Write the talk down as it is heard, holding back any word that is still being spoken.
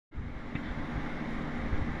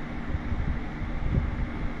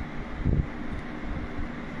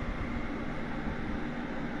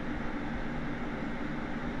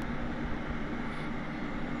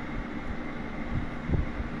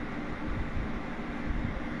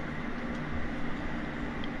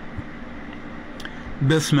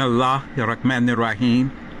Bismillah ar-Rahman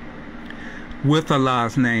ar-Rahim. With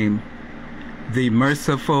Allah's name, the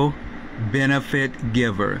merciful benefit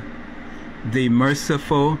giver, the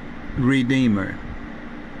merciful redeemer.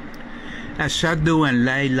 Ashhadu an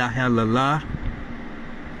la ilaha illallah.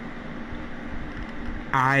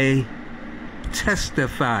 I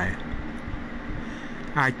testify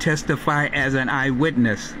as an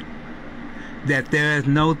eyewitness that there is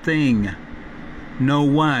no thing, no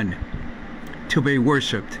one to be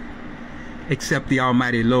worshipped except the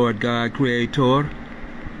Almighty Lord God, Creator.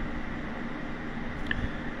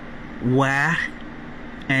 Wa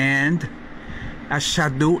and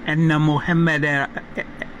Ashhadu anna Muhammad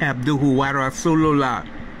abduhu wa rasulullah.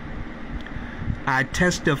 I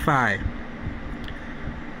testify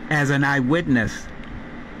as an eyewitness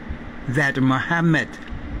that Muhammad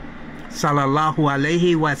sallallahu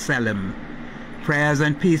alaihi wasallam, prayers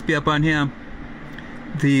and peace be upon him,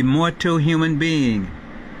 the mortal human being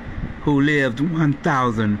who lived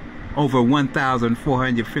over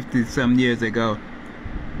 1,450 some years ago.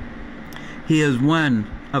 He is one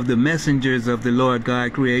of the messengers of the Lord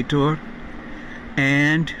God Creator,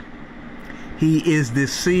 and he is the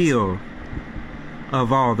seal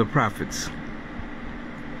of all the prophets.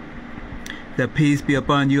 The peace be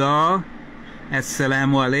upon you all.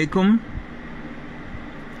 Assalamu alaikum.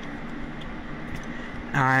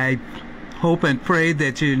 I hope and pray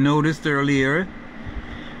that you noticed earlier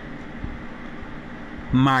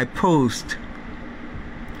my post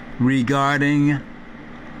regarding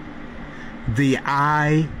the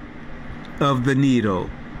eye of the needle.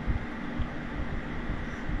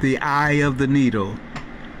 The eye of the needle.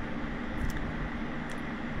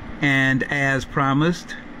 And as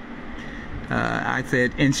promised, I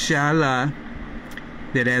said, inshallah,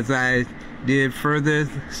 that as I did further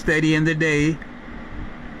study in the day,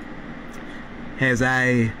 as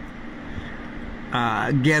I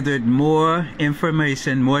gathered more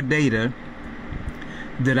information, more data,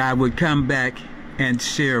 that I would come back and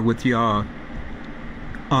share with y'all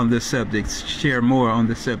on the subject, share more on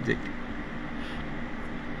the subject.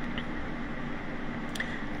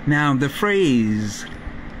 Now, the phrase,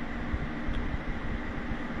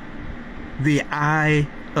 the eye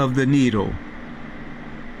of the needle,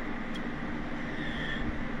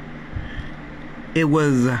 it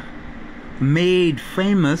was made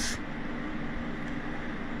famous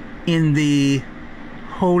in the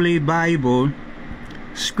Holy Bible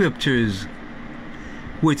scriptures,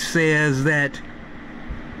 which says that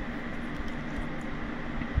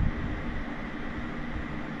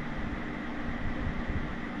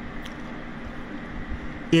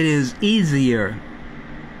it is easier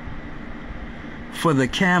for the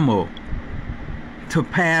camel to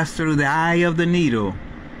pass through the eye of the needle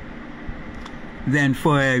than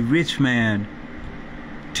for a rich man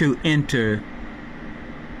to enter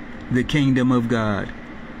the kingdom of God.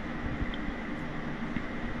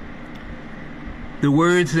 The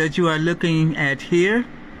words that you are looking at here,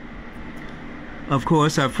 of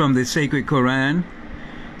course, are from the sacred Quran,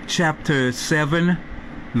 chapter 7,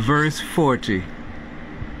 verse 40.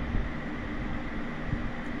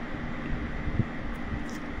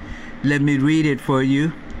 Let me read it for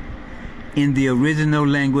you in the original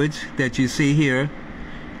language that you see here,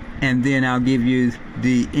 and then I'll give you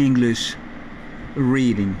the English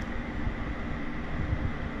reading.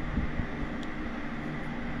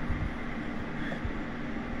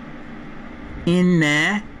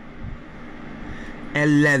 Inna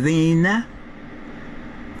alladhina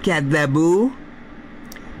kadhabu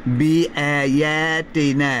bi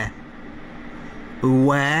ayatina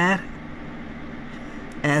wa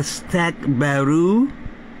astakbaru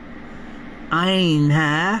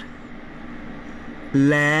anha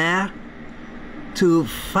la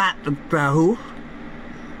tufattahu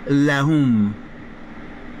lahum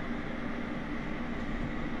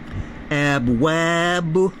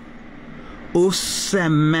abwabu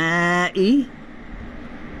Usamai.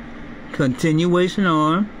 Continuation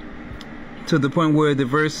on to the point where the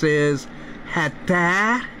verse says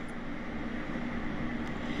Hatta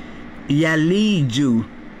Yaliju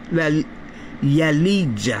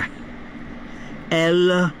Yalija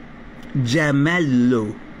El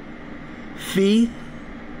Jamalu Fi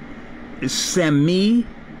Sami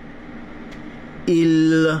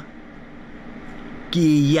Il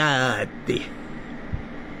Qiyati.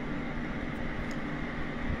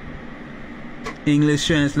 English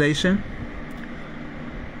translation.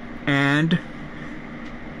 And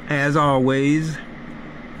as always,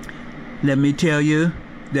 let me tell you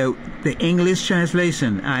that the English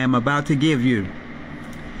translation I am about to give you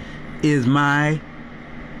is my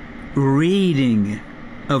reading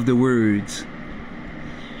of the words.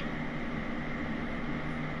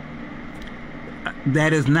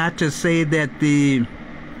 That is not to say that the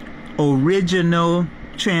original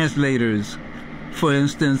translators, for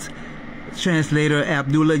instance, translator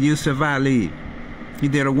Abdullah Yusuf Ali, he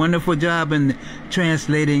did a wonderful job in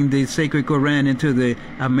translating the sacred Quran into the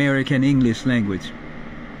American English language.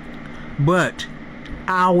 But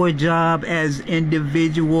our job as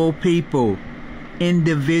individual people,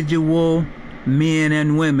 individual men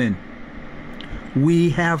and women, we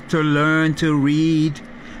have to learn to read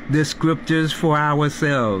the scriptures for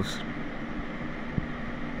ourselves.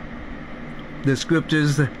 The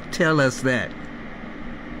scriptures tell us that.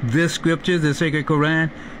 This scripture, the sacred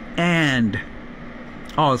Quran, and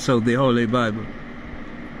also the Holy Bible,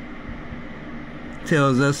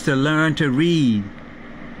 tells us to learn to read.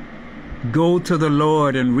 Go to the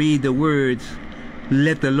Lord and read the words.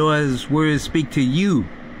 Let the Lord's words speak to you.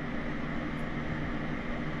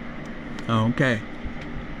 Okay.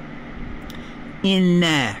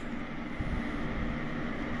 Inna.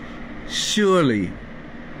 Surely.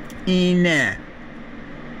 Inna.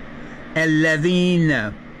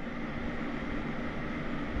 Alladhina.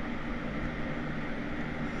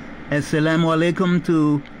 Assalamu alaikum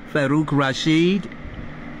to Farouk Rashid.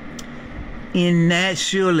 Inna,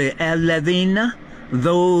 surely, alladhina,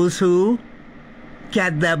 those who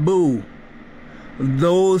kadabu,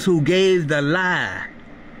 those who gave the lie.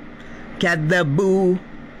 Kadabu,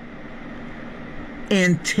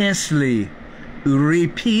 intensely,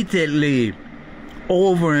 repeatedly,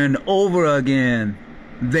 over and over again.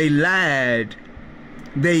 They lied.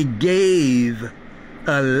 They gave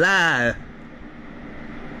a lie.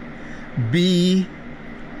 Be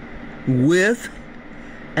with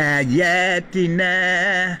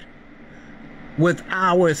ayatina, with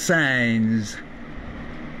our signs.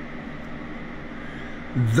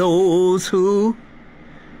 Those who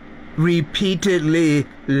repeatedly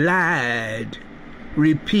lied,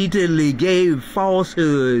 repeatedly gave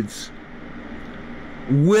falsehoods,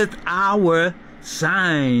 with our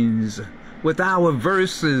signs, with our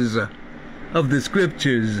verses of the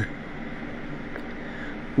scriptures.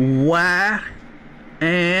 Why?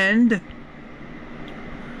 And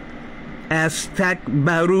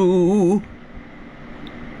astakbaru,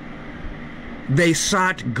 they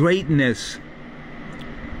sought greatness.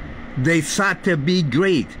 They sought to be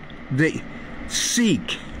great. They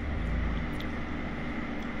seek.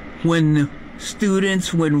 When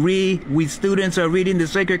students, we students are reading the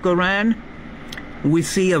sacred Quran, we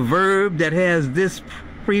see a verb that has this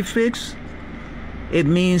prefix. It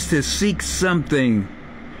means to seek something,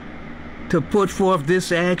 to put forth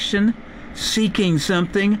this action, seeking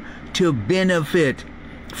something to benefit,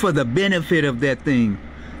 for the benefit of that thing.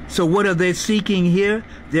 So what are they seeking here?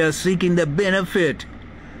 They're seeking the benefit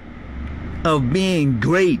of being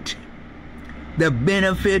great, the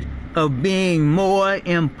benefit of being more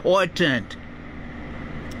important.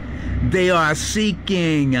 They are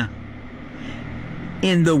seeking,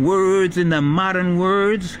 in the modern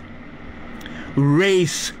words,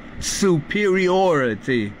 race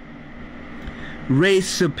superiority. Race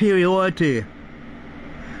superiority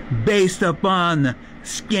based upon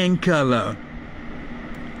skin color.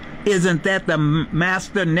 Isn't that the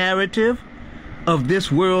master narrative of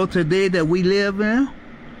this world today that we live in?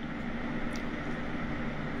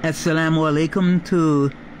 Assalamu alaikum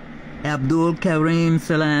to Abdul Karim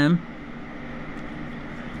Salam.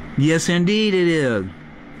 Yes, indeed it is.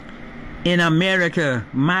 In America,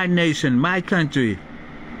 my nation, my country,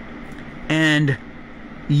 and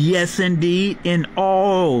yes, indeed, in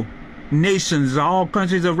all nations, all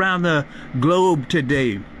countries around the globe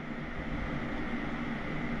today,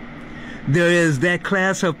 there is that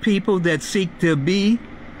class of people that seek to be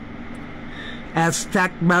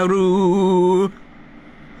astakbaru,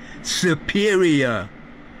 superior,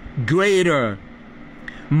 greater,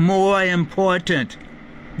 more important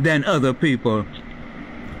than other people.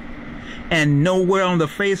 And nowhere on the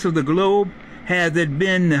face of the globe has it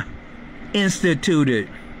been instituted.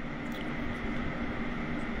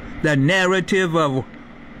 The narrative of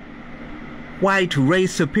white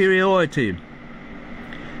race superiority,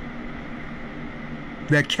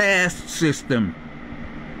 the caste system,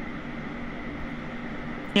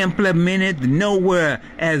 implemented nowhere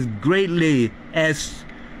as greatly, as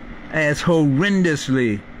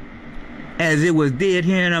horrendously as it was did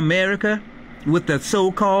here in America with the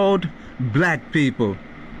so-called black people.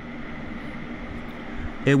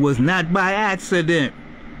 It was not by accident.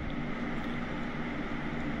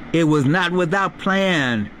 It was not without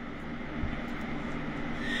plan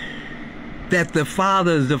that the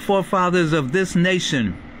forefathers of this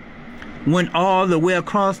nation went all the way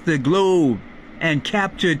across the globe and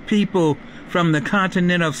captured people from the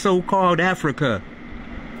continent of so-called Africa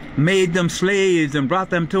made them slaves and brought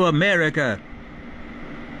them to America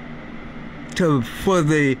for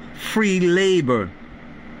the free labor.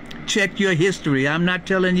 Check your history. I'm not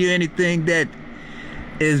telling you anything that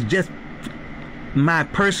is just my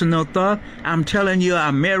personal thought. I'm telling you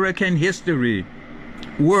American history,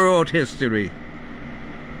 world history.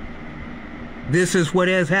 This is what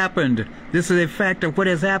has happened. This is a fact of what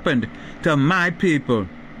has happened to my people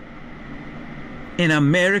in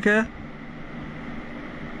America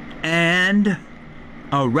and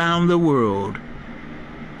around the world.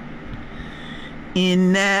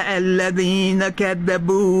 Inna alladhina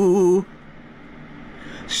kadhabu.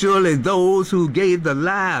 Surely those who give the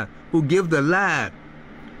lie, bi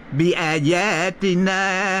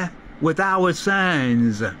ayatina, with our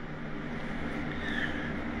signs,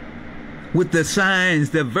 with the signs,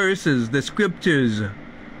 the verses, the scriptures,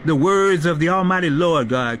 the words of the Almighty Lord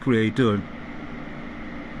God Creator.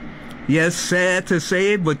 Yes, sad to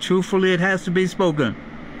say, but truthfully it has to be spoken.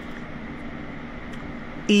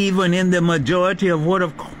 Even in the majority of what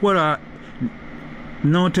are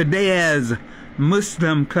known today as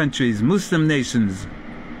Muslim countries, Muslim nations,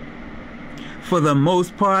 for the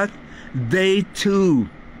most part, they too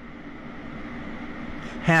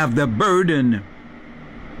have the burden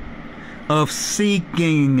of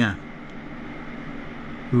seeking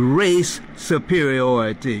race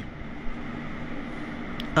superiority,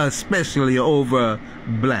 especially over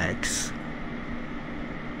blacks.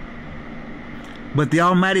 But the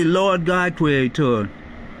Almighty Lord God Creator,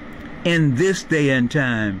 in this day and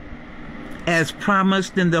time, as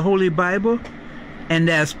promised in the Holy Bible and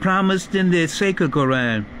as promised in the Sacred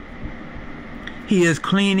Quran, He is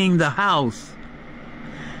cleaning the house.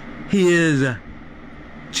 He is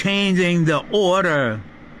changing the order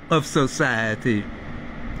of society,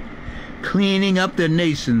 cleaning up the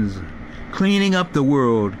nations, cleaning up the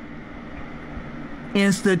world,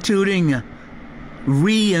 reinstituting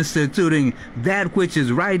that which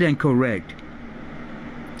is right and correct.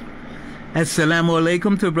 Assalamu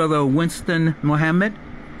alaikum to Brother Winston Muhammad.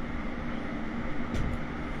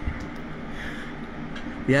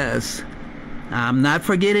 Yes, I'm not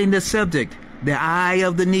forgetting the subject, the eye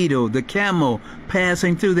of the needle, the camel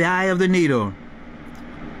passing through the eye of the needle.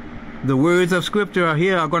 The words of scripture are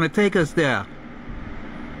here, are going to take us there.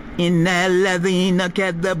 Inna alladhina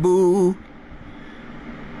kadhabu.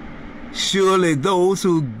 Surely those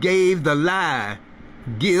who give the lie,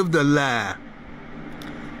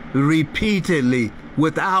 repeatedly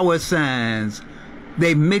with our signs.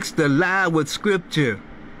 They mix the lie with scripture.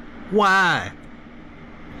 Why?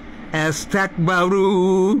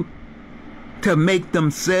 Astakbaru, to make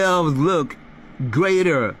themselves look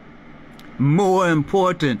greater, more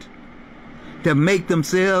important, to make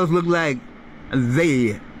themselves look like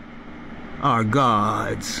they are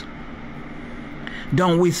gods.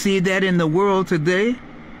 Don't we see that in the world today?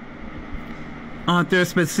 Aren't there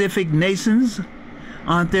specific nations?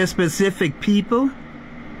 Aren't there specific people,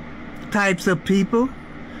 types of people,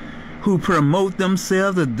 who promote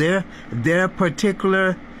themselves of their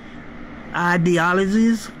particular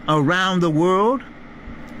ideologies around the world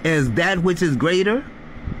as that which is greater?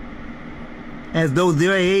 As though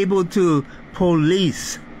they're able to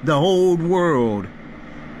police the whole world,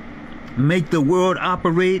 make the world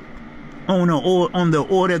operate on the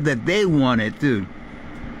order that they want it to.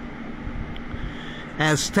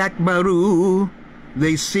 As takbaru,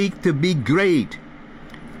 they seek to be great.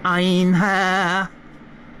 Ainha,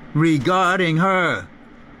 regarding her.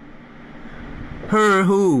 Her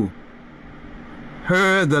who?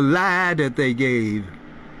 Her, the lie that they gave.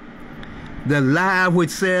 The lie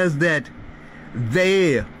which says that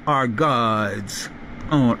they are gods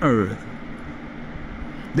on earth.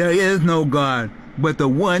 There is no God but the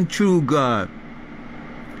one true God.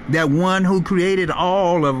 That one who created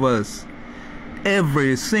all of us.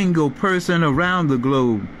 Every single person around the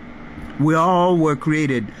globe. We all were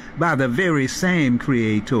created by the very same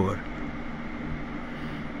Creator.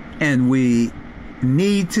 And we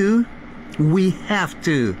have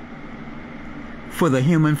to, for the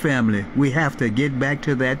human family, we have to get back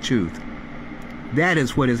to that truth. That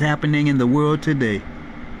is what is happening in the world today.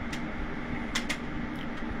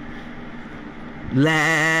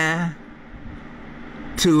 La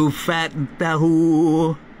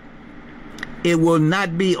tufatahu. It will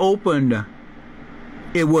not be opened.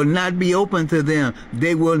 It will not be open to them.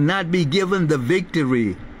 They will not be given the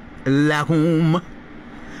victory. Lahum.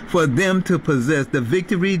 For them to possess the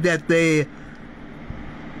victory that they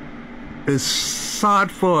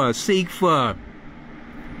sought for, seek for.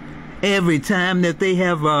 Every time that they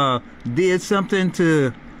have did something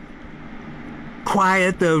to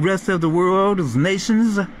quiet the rest of the world's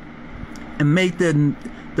nations and make the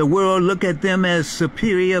the world look at them as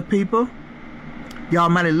superior people, the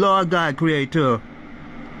Almighty Lord God Creator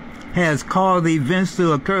has caused events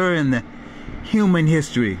to occur in the human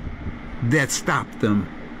history that stopped them.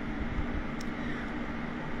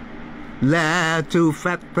 La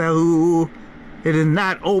tufatahu, it is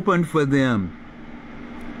not open for them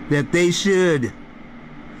that they should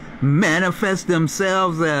manifest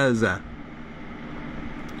themselves as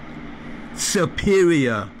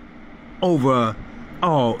superior over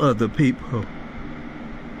all other people.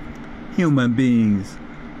 Human beings,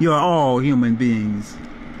 you're all human beings.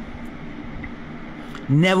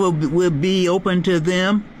 Never will be open to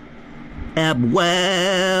them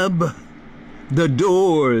abwab, the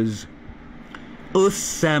doors,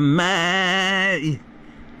 usamai,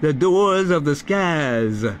 the doors of the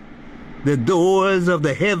skies, the doors of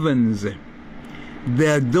the heavens,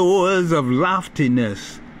 the doors of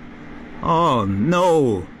loftiness. Oh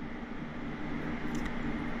no.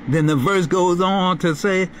 Then the verse goes on to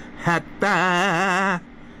say, hatta,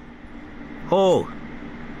 oh,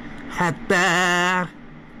 hatta,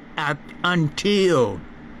 until.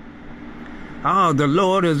 Oh, the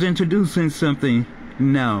Lord is introducing something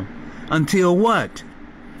now. Until what?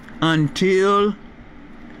 Until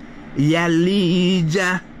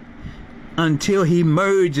Yalija, until he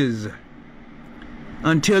merges,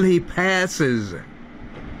 until he passes.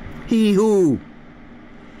 He who?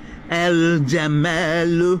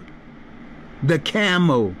 Al-Jamalu, the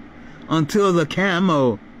camel, until the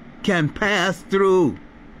camel can pass through,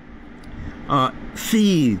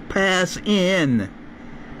 pass in,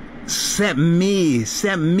 set me,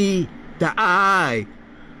 the eye,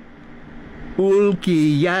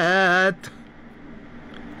 ulkiyat,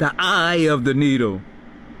 the eye of the needle.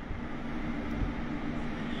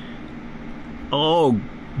 Oh,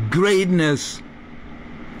 greatness.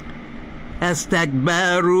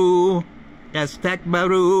 Astakbaru,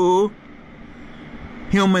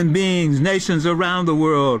 human beings, nations around the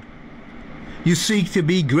world. You seek to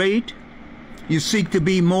be great. You seek to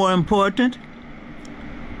be more important.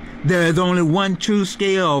 There is only one true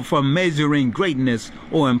scale for measuring greatness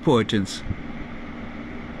or importance.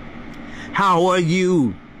 How are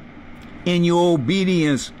you in your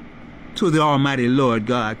obedience to the Almighty Lord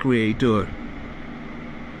God Creator?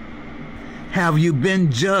 Have you been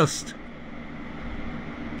just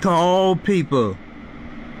to all people,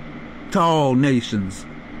 to all nations,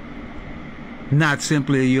 not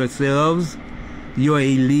simply yourselves, your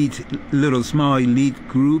elite, little small elite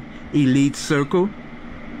group, elite circle?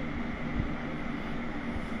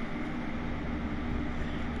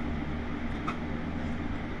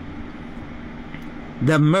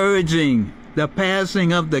 The merging, the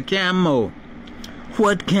passing of the camel.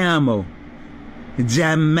 What camel?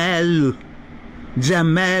 Jamel.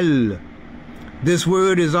 This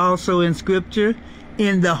word is also in Scripture,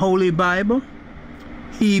 in the Holy Bible,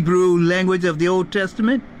 Hebrew language of the Old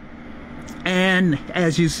Testament, and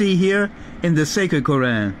as you see here in the Sacred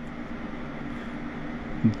Quran.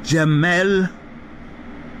 Jamel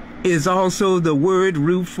is also the word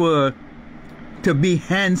root for to be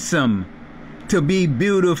handsome, to be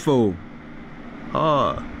beautiful.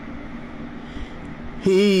 Oh,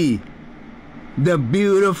 he, the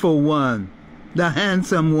beautiful one, the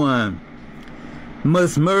handsome one,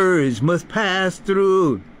 must merge, must pass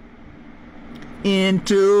through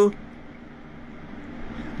into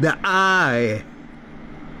the eye,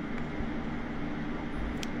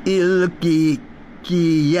 ilkiyat,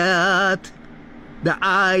 the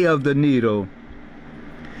eye of the needle.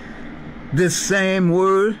 This same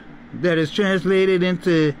word that is translated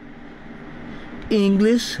into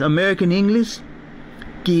English, American English,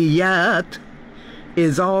 kiyat,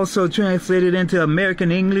 is also translated into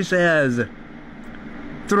American English as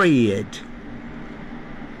thread.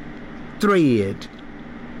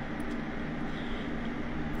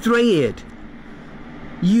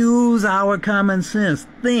 Use our common sense.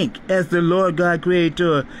 Think as the Lord God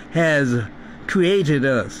Creator has created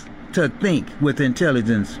us to think with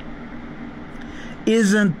intelligence.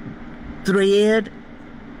 Isn't thread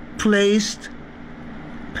passed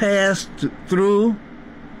through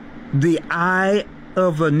the eye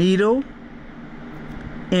of a needle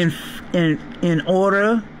in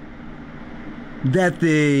order that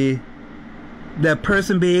the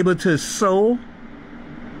person be able to sew,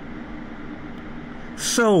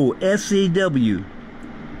 S-E-W.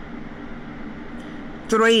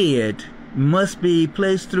 Thread must be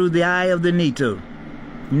placed through the eye of the needle.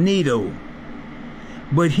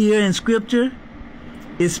 But here in Scripture,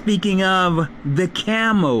 it's speaking of the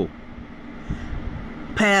camel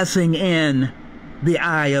passing in the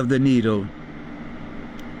eye of the needle.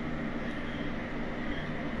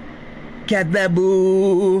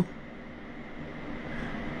 Kadabu.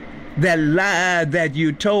 That lie that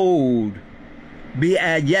you told.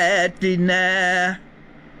 Biayatina.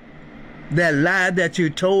 That lie that you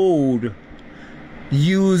told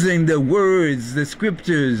using the words, the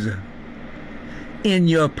scriptures in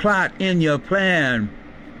your plot, in your plan.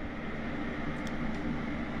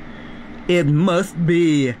 It must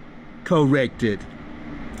be corrected.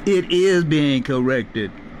 It is being corrected.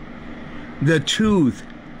 The truth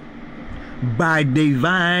by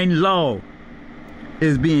divine law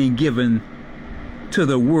is being given to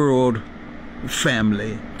the world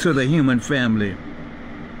family, to the human family,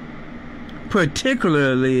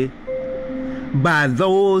 particularly by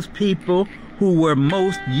those people who were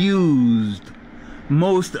most used,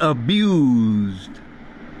 most abused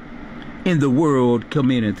in the world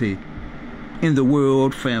community, in the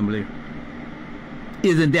world family.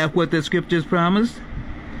 Isn't that what the scriptures promised?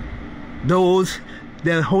 Those,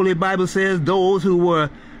 the Holy Bible says, those who were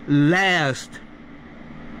last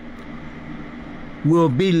will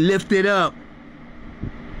be lifted up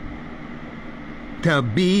to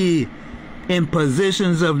be in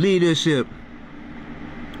positions of leadership.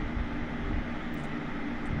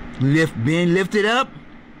 Being lifted up,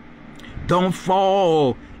 don't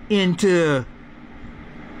fall into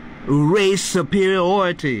race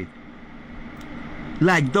superiority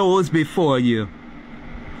like those before you.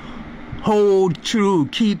 Hold true,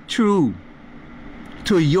 keep true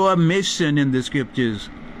to your mission in the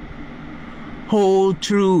scriptures. Hold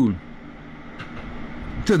true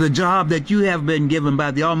to the job that you have been given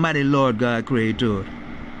by the Almighty Lord God Creator.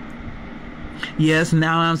 Yes,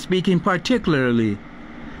 now I'm speaking particularly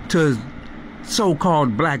to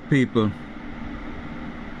so-called black people,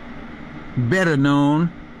 better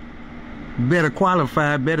known, better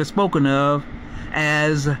qualified, better spoken of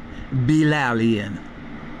as Bilalian.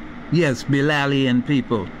 Yes, Bilalian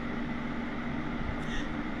people.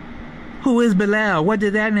 Who is Bilal? Where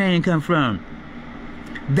did that name come from?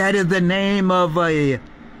 That is the name of a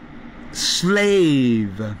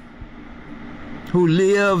slave who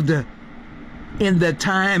lived in the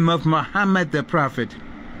time of Muhammad the Prophet.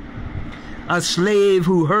 A slave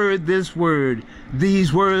who heard this word,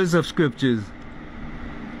 these words of scriptures,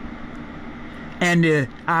 and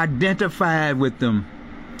identified with them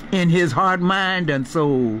in his heart, mind, and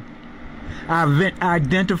soul. I've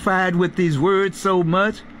identified with these words so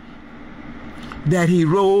much that he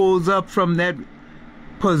rose up from that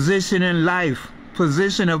position in life,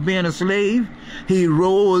 position of being a slave. He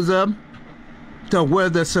rose up to where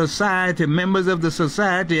the society, members of the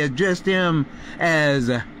society, addressed him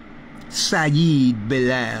as Sayyid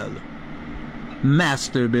Bilal,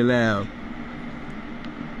 Master Bilal.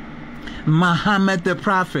 Muhammad the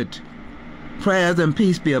Prophet, prayers and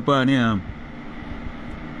peace be upon him,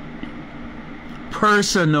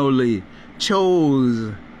 personally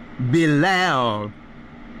chose Bilal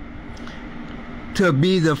to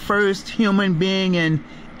be the first human being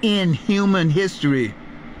in human history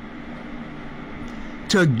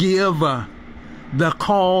to give the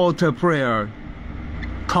call to prayer,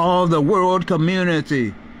 call the world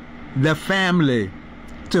community, the family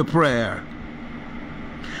to prayer.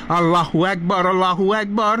 Allahu Akbar, Allahu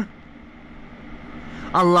Akbar,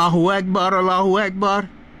 Allahu Akbar, Allahu Akbar.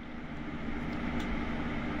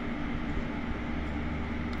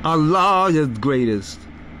 Allah is greatest.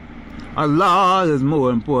 Allah is more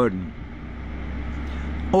important.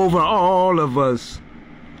 Over all of us,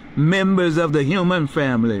 members of the human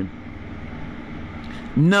family,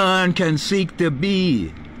 none can seek to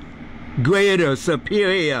be greater,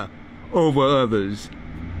 superior over others.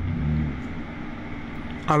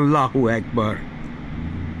 Allahu Akbar.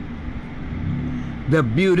 The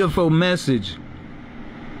beautiful message,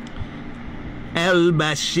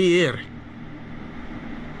 Al-Bashir,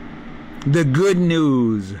 the good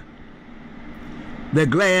news, the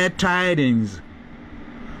glad tidings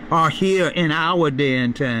are here in our day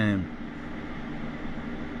and time.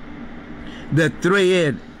 The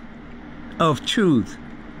thread of truth,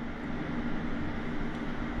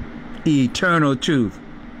 eternal truth,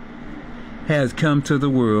 has come to the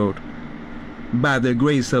world by the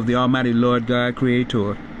grace of the Almighty Lord God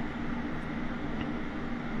Creator.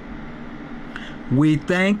 We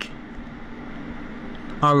thank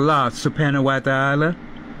Allah subhanahu wa ta'ala.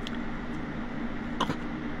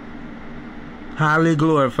 Highly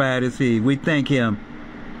glorified is He. We thank Him.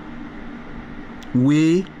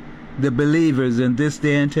 We, the believers in this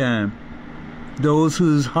day and time, those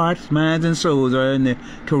whose hearts, minds, and souls are in the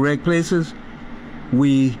correct places,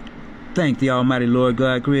 we thank the Almighty Lord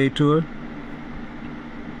God Creator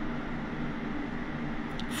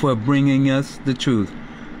for bringing us the truth,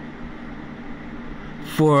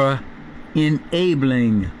 for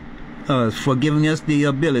enabling us, for giving us the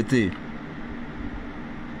ability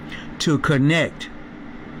to connect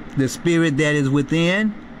the spirit that is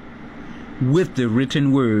within with the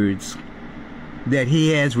written words that he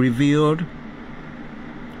has revealed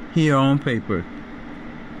here on paper.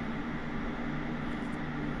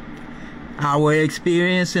 Our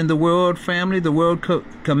experience in the world family, the world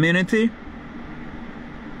community,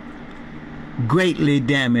 greatly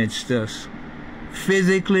damaged us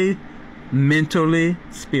physically, mentally,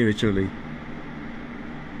 spiritually.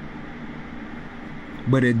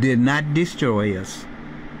 But it did not destroy us.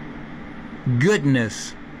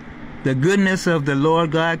 Goodness, the goodness of the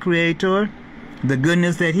Lord God Creator, the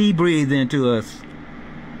goodness that he breathed into us,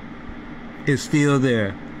 is still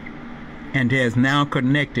there and has now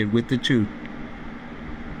connected with the truth.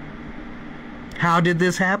 How did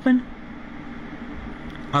this happen?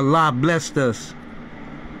 Allah blessed us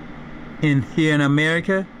here in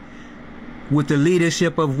America with the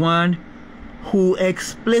leadership of one who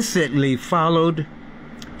explicitly followed,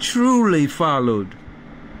 truly followed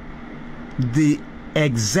the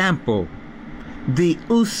example, the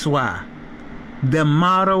uswa, the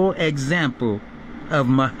model example of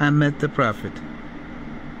Muhammad the Prophet.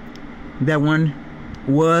 That one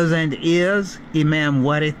was and is Imam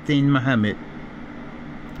Warithin Muhammad,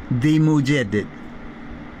 the Mujaddid,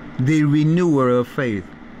 the renewer of faith.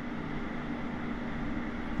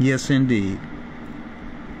 Yes, indeed.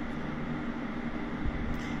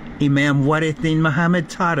 Imam Warithin Muhammad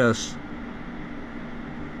taught us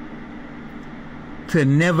to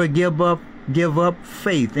never give up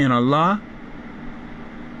faith in Allah,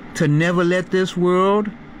 to never let this world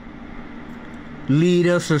lead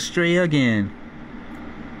us astray again.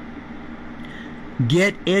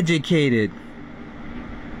 Get educated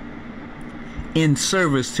in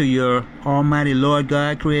service to your Almighty Lord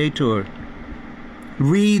God Creator.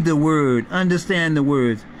 Read the Word, understand the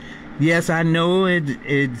words. Yes, I know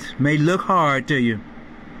it may look hard to you.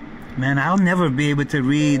 Man, I'll never be able to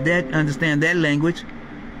read that, understand that language.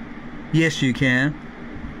 Yes, you can.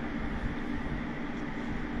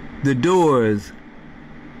 The doors,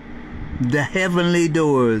 the heavenly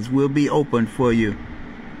doors will be opened for you.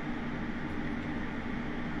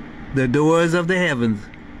 The doors of the heavens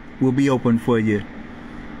will be opened for you.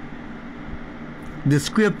 This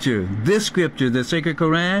scripture, the sacred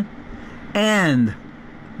Quran, and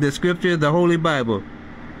the scripture, the Holy Bible,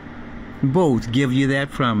 both give you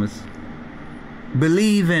that promise.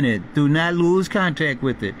 Believe in it. Do not lose contact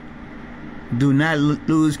with it. Do not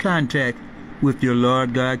lose contact with your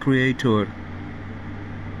Lord God Creator.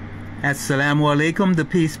 Assalamu alaikum. The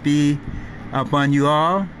peace be upon you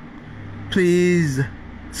all. Please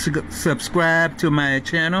subscribe to my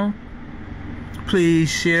channel.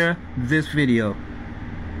 Please share this video.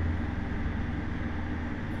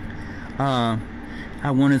 I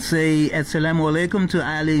want to say Assalamu alaikum to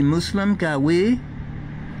Ali Muslim Kawi,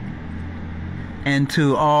 and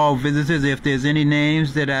to all visitors. If there's any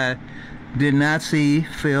names that I did not see,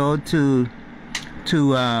 failed to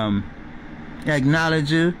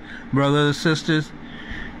acknowledge you, brothers and sisters,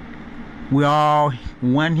 we're all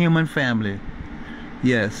one human family.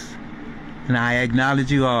 Yes, and I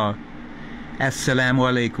acknowledge you all. Assalamu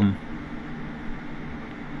alaikum.